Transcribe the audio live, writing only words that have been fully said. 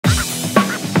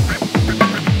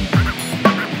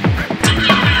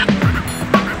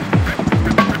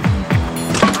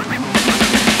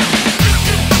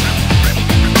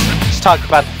talk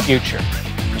about the future.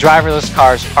 Driverless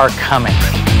cars are coming.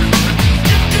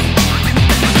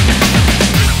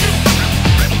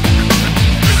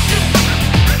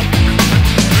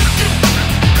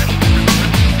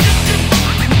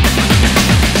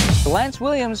 Lance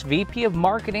Williams, VP of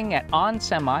Marketing at ON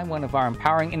Semi, one of our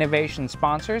Empowering Innovation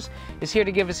sponsors, is here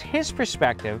to give us his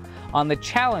perspective on the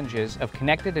challenges of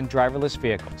connected and driverless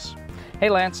vehicles. Hey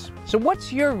Lance, so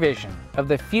what's your vision of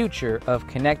the future of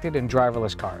connected and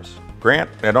driverless cars? Grant,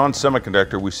 at ON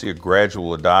Semiconductor, we see a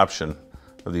gradual adoption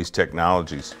of these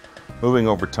technologies, moving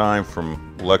over time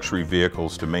from luxury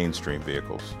vehicles to mainstream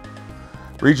vehicles.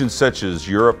 Regions such as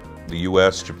Europe, the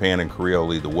US, Japan, and Korea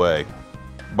lead the way.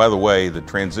 By the way, the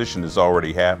transition is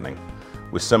already happening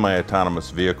with semi-autonomous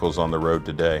vehicles on the road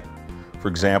today. For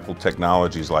example,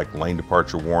 technologies like lane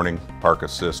departure warning, park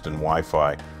assist, and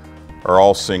Wi-Fi are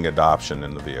all seeing adoption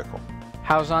in the vehicle.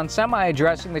 How's ON Semi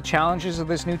addressing the challenges of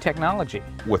this new technology?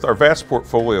 With our vast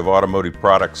portfolio of automotive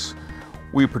products,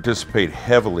 we participate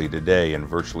heavily today in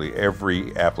virtually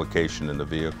every application in the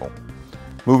vehicle.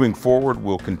 Moving forward,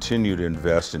 we'll continue to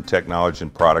invest in technology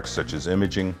and products such as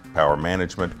imaging, power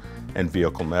management, and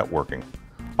vehicle networking,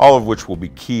 all of which will be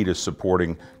key to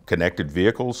supporting connected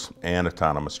vehicles and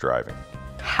autonomous driving.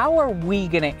 How are we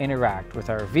going to interact with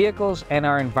our vehicles and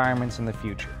our environments in the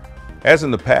future? As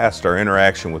in the past, our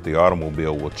interaction with the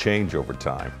automobile will change over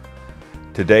time.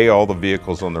 Today, all the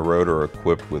vehicles on the road are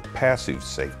equipped with passive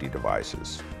safety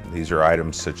devices. These are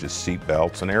items such as seat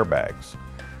belts and airbags,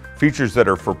 features that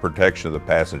are for protection of the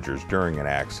passengers during an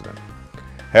accident.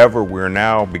 However, we're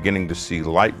now beginning to see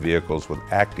light vehicles with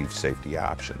active safety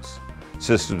options,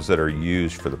 systems that are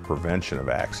used for the prevention of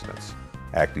accidents.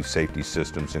 Active safety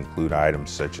systems include items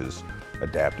such as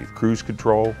adaptive cruise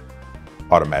control,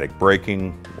 automatic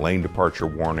braking, lane departure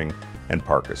warning, and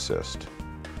park assist.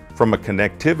 From a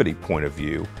connectivity point of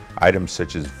view, items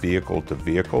such as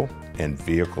vehicle-to-vehicle and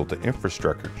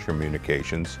vehicle-to-infrastructure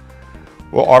communications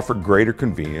will offer greater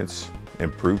convenience,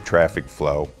 improved traffic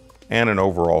flow, and an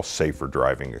overall safer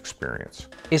driving experience.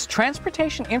 Is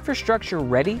transportation infrastructure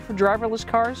ready for driverless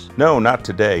cars? No, not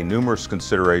today. Numerous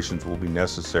considerations will be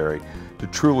necessary to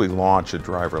truly launch a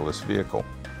driverless vehicle.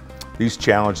 These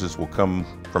challenges will come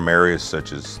from areas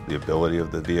such as the ability of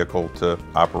the vehicle to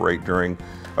operate during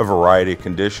a variety of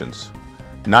conditions.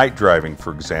 Night driving,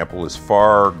 for example, is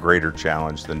far greater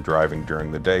challenge than driving during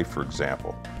the day, for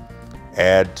example.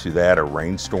 Add to that a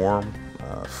rainstorm,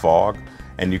 fog,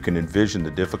 and you can envision the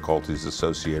difficulties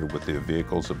associated with the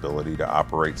vehicle's ability to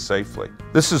operate safely.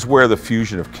 This is where the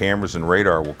fusion of cameras and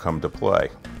radar will come to play.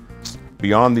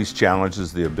 Beyond these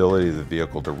challenges, the ability of the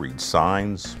vehicle to read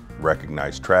signs,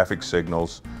 recognize traffic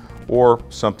signals, or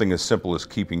something as simple as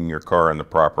keeping your car in the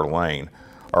proper lane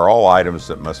are all items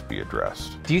that must be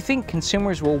addressed. Do you think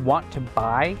consumers will want to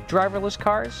buy driverless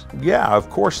cars? Yeah,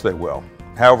 of course they will.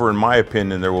 However, in my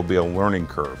opinion, there will be a learning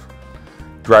curve.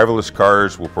 Driverless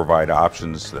cars will provide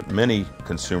options that many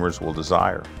consumers will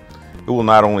desire. It will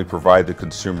not only provide the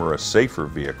consumer a safer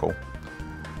vehicle,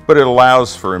 but it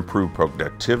allows for improved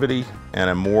productivity and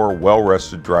a more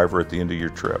well-rested driver at the end of your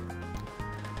trip.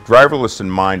 Driverless in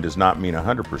mind does not mean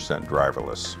 100%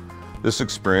 driverless. This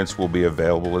experience will be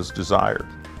available as desired.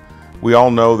 We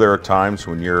all know there are times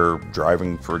when you're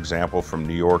driving, for example, from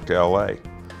New York to LA,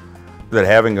 that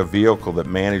having a vehicle that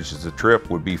manages the trip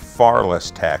would be far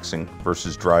less taxing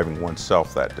versus driving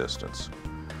oneself that distance.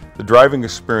 The driving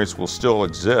experience will still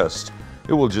exist.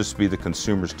 It will just be the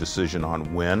consumer's decision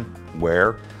on when,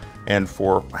 where, and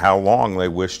for how long they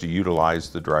wish to utilize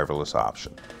the driverless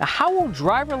option. Now, how will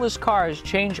driverless cars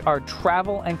change our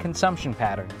travel and consumption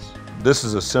patterns? This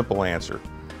is a simple answer.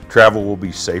 Travel will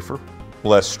be safer,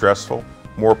 less stressful,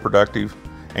 more productive,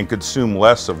 and consume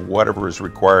less of whatever is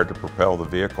required to propel the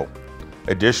vehicle.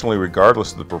 Additionally,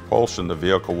 regardless of the propulsion, the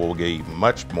vehicle will be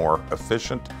much more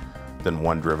efficient than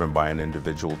one driven by an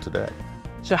individual today.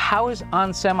 So how is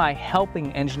ON Semi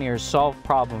helping engineers solve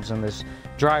problems in this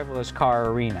driverless car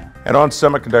arena? At ON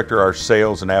Semiconductor, our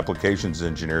sales and applications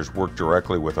engineers work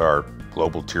directly with our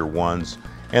global tier ones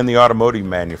and the automotive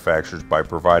manufacturers by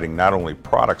providing not only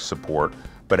product support,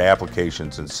 but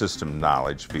applications and system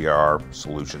knowledge via our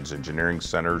solutions engineering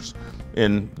centers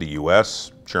in the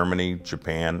US, Germany,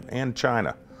 Japan, and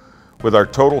China. With our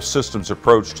total systems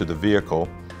approach to the vehicle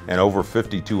and over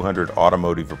 5,200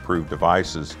 automotive approved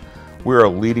devices, we're a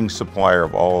leading supplier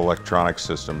of all electronic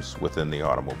systems within the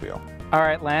automobile. All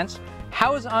right, Lance,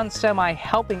 how is ON Semi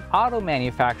helping auto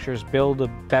manufacturers build a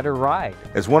better ride?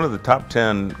 As one of the top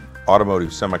 10 automotive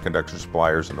semiconductor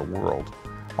suppliers in the world,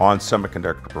 ON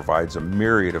Semiconductor provides a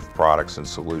myriad of products and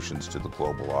solutions to the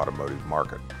global automotive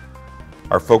market.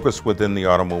 Our focus within the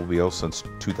automobile since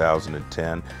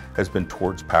 2010 has been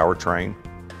towards powertrain,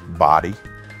 body,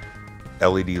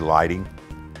 LED lighting,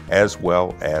 as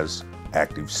well as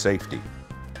active safety.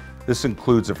 This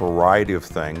includes a variety of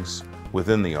things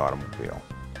within the automobile.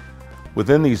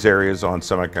 Within these areas, ON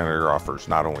Semiconductor offers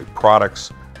not only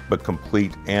products, but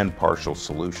complete and partial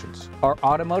solutions. Are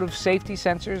automotive safety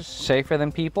sensors safer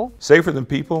than people? Safer than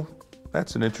people?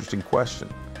 That's an interesting question.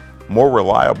 More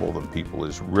reliable than people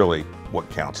is really what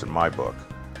counts in my book.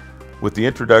 With the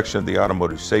introduction of the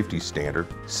automotive safety standard,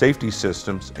 safety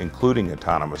systems, including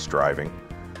autonomous driving,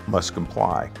 must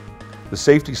comply. The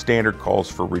safety standard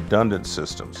calls for redundant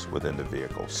systems within the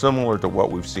vehicle, similar to what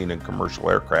we've seen in commercial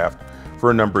aircraft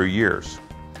for a number of years,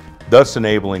 thus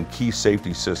enabling key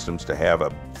safety systems to have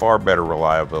a far better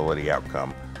reliability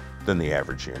outcome than the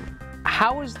average unit.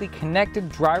 How is the connected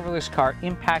driverless car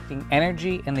impacting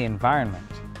energy and the environment?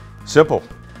 Simple.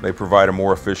 They provide a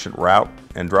more efficient route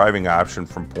and driving option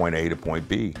from point A to point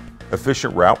B.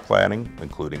 Efficient route planning,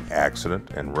 including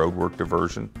accident and roadwork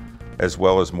diversion, as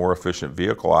well as more efficient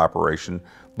vehicle operation,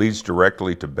 leads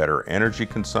directly to better energy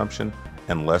consumption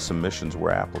and less emissions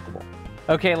where applicable.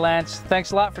 Okay, Lance,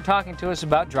 thanks a lot for talking to us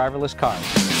about driverless cars.